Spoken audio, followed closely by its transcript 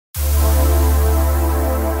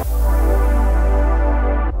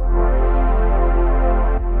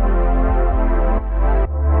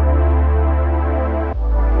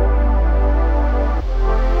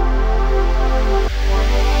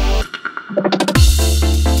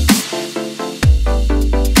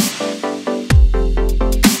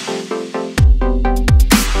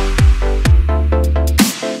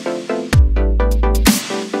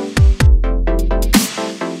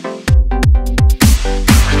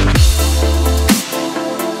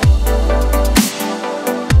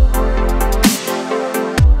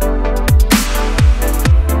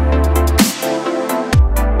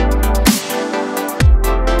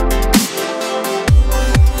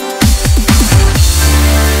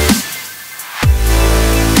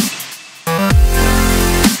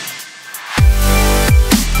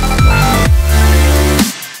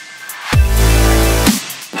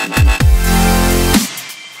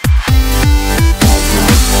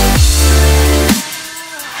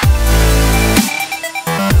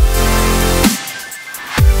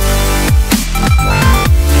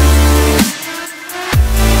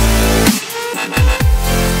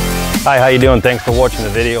Hi, how you doing? Thanks for watching the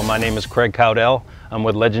video. My name is Craig Cowdell. I'm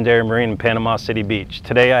with Legendary Marine in Panama City Beach.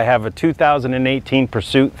 Today I have a 2018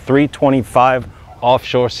 Pursuit 325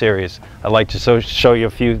 Offshore Series. I'd like to show you a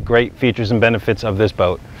few great features and benefits of this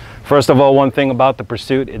boat. First of all, one thing about the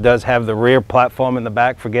Pursuit, it does have the rear platform in the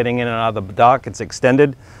back for getting in and out of the dock. It's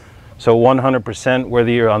extended. So 100%, whether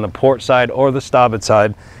you're on the port side or the starboard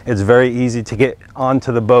side, it's very easy to get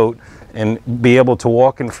onto the boat and be able to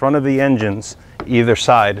walk in front of the engines either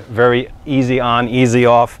side. Very easy on, easy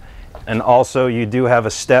off. And also you do have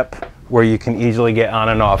a step where you can easily get on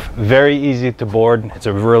and off. Very easy to board. It's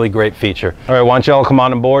a really great feature. All right, why don't you all come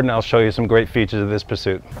on board and I'll show you some great features of this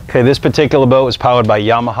Pursuit. Okay, this particular boat is powered by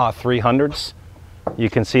Yamaha 300s. You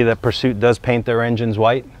can see that Pursuit does paint their engines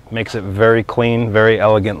white. Makes it very clean, very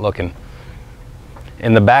elegant looking.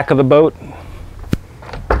 In the back of the boat,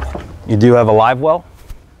 you do have a live well.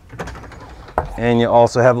 And you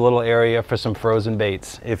also have a little area for some frozen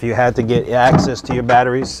baits. If you had to get access to your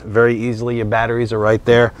batteries very easily, your batteries are right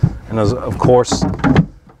there. And of course,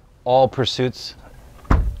 all Pursuits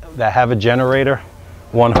that have a generator,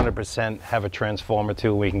 100% have a transformer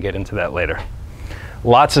too. We can get into that later.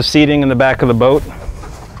 Lots of seating in the back of the boat.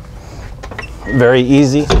 Very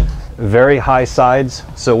easy, very high sides.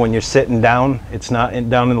 So when you're sitting down, it's not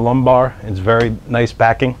down in the lumbar. It's very nice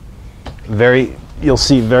backing. You'll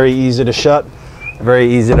see very easy to shut.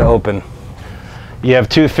 Very easy to open. You have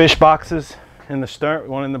two fish boxes in the stern,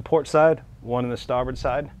 one in the port side, one in the starboard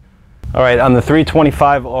side. All right, on the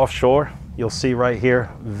 325 Offshore, you'll see right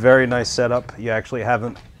here, very nice setup. You actually have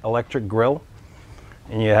an electric grill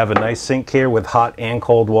and you have a nice sink here with hot and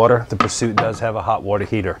cold water. The Pursuit does have a hot water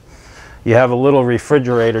heater. You have a little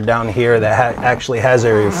refrigerator down here that actually has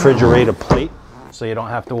a refrigerator plate, so you don't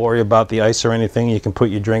have to worry about the ice or anything. You can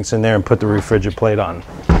put your drinks in there and put the refrigerator plate on.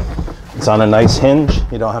 It's on a nice hinge.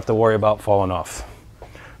 You don't have to worry about falling off.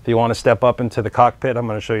 If you want to step up into the cockpit, I'm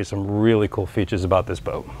going to show you some really cool features about this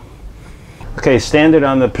boat. Okay, standard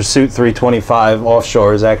on the Pursuit 325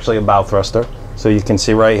 Offshore is actually a bow thruster. So you can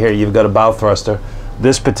see right here, you've got a bow thruster.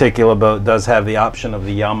 This particular boat does have the option of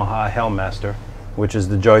the Yamaha Helmmaster, which is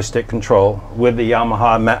the joystick control. With the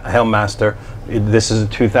Yamaha Helmmaster, this is a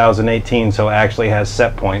 2018, so it actually has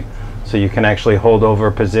set point. So you can actually hold over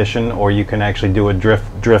a position or you can actually do a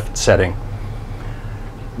drift setting.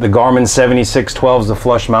 The Garmin 7612s are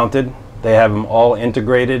flush mounted. They have them all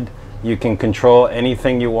integrated. You can control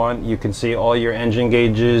anything you want. You can see all your engine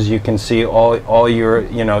gauges. You can see all your,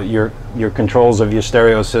 your controls of your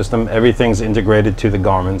stereo system. Everything's integrated to the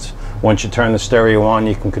Garmin's. Once you turn the stereo on,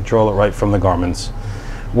 you can control it right from the Garmin's.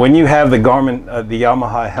 When you have the Garmin, the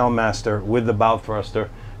Yamaha Helmmaster with the bow thruster,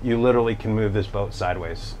 you literally can move this boat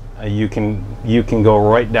sideways. You can go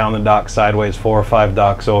right down the dock sideways, 4 or 5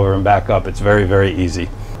 docks over and back up. It's very, very easy.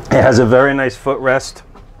 It has a very nice footrest.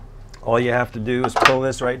 All you have to do is pull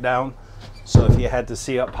this right down. So if you had to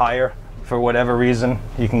see up higher for whatever reason,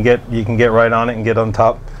 you can get right on it and get on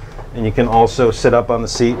top. And you can also sit up on the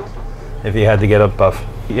seat if you had to get up above.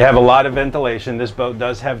 You have a lot of ventilation. This boat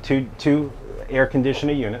does have two air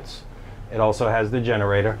conditioner units. It also has the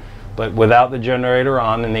generator. But without the generator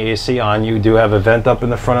on and the AC on, you do have a vent up in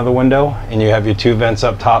the front of the window and you have your 2 vents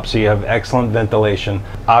up top, so you have excellent ventilation.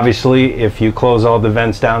 Obviously, if you close all the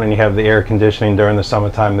vents down and you have the air conditioning during the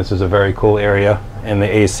summertime, this is a very cool area, and the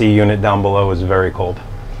AC unit down below is very cold.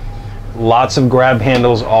 Lots of grab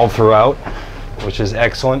handles all throughout, which is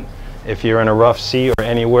excellent. If you're in a rough sea or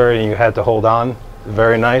anywhere and you had to hold on,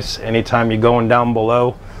 very nice. Anytime you're going down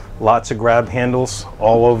below, lots of grab handles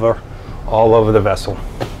all over the vessel.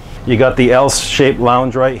 You got the L-shaped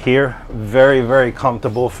lounge right here. Very, very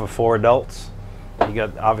comfortable for 4 adults. You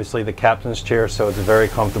got obviously the captain's chair, so it's very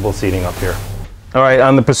comfortable seating up here. All right,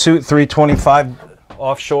 on the Pursuit 325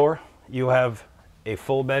 Offshore, you have a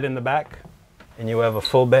full bed in the back and you have a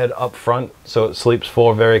full bed up front, so it sleeps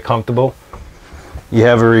 4 very comfortable. You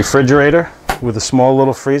have a refrigerator with a small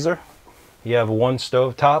little freezer. You have 1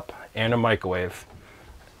 stove top and a microwave.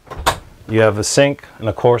 You have a sink and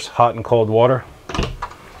of course hot and cold water.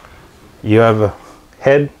 You have a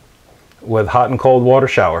head with hot and cold water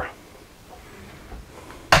shower.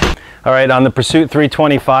 All right, on the Pursuit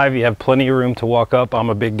 325, you have plenty of room to walk up.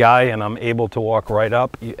 I'm a big guy and I'm able to walk right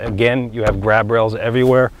up. Again, you have grab rails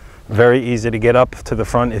everywhere. Very easy to get up to the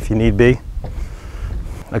front if you need be.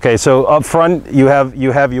 Okay, so up front you have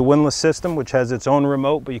your windlass system, which has its own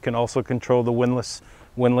remote, but you can also control the windlass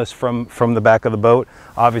from the back of the boat.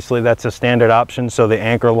 Obviously that's a standard option, so the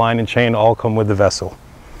anchor, line and chain all come with the vessel.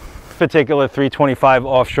 This particular 325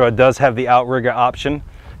 Offshore does have the outrigger option.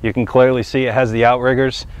 You can clearly see it has the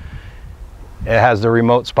outriggers. It has the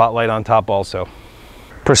remote spotlight on top also.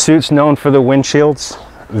 Pursuit's known for the windshields.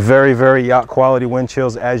 Very, very yacht quality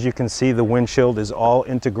windshields. As you can see, the windshield is all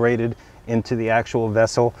integrated into the actual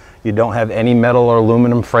vessel. You don't have any metal or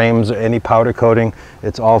aluminum frames or any powder coating.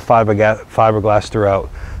 It's all fiberglass throughout.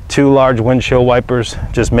 2 large windshield wipers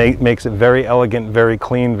just makes it very elegant, very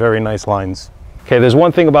clean, very nice lines. Okay, there's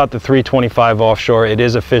one thing about the 325 Offshore. It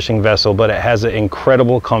is a fishing vessel, but it has an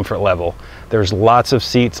incredible comfort level. There's lots of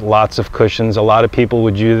seats, lots of cushions. A lot of people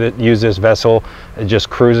would use this vessel just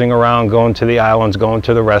cruising around, going to the islands, going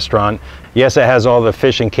to the restaurant. Yes, it has all the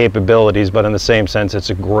fishing capabilities, but in the same sense, it's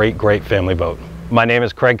a great, great family boat. My name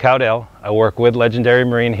is Craig Cowdell. I work with Legendary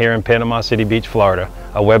Marine here in Panama City Beach, Florida.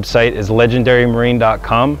 Our website is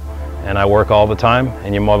legendarymarine.com, and I work all the time,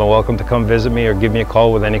 and you're more than welcome to come visit me or give me a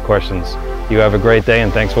call with any questions. You have a great day,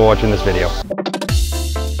 and thanks for watching this video.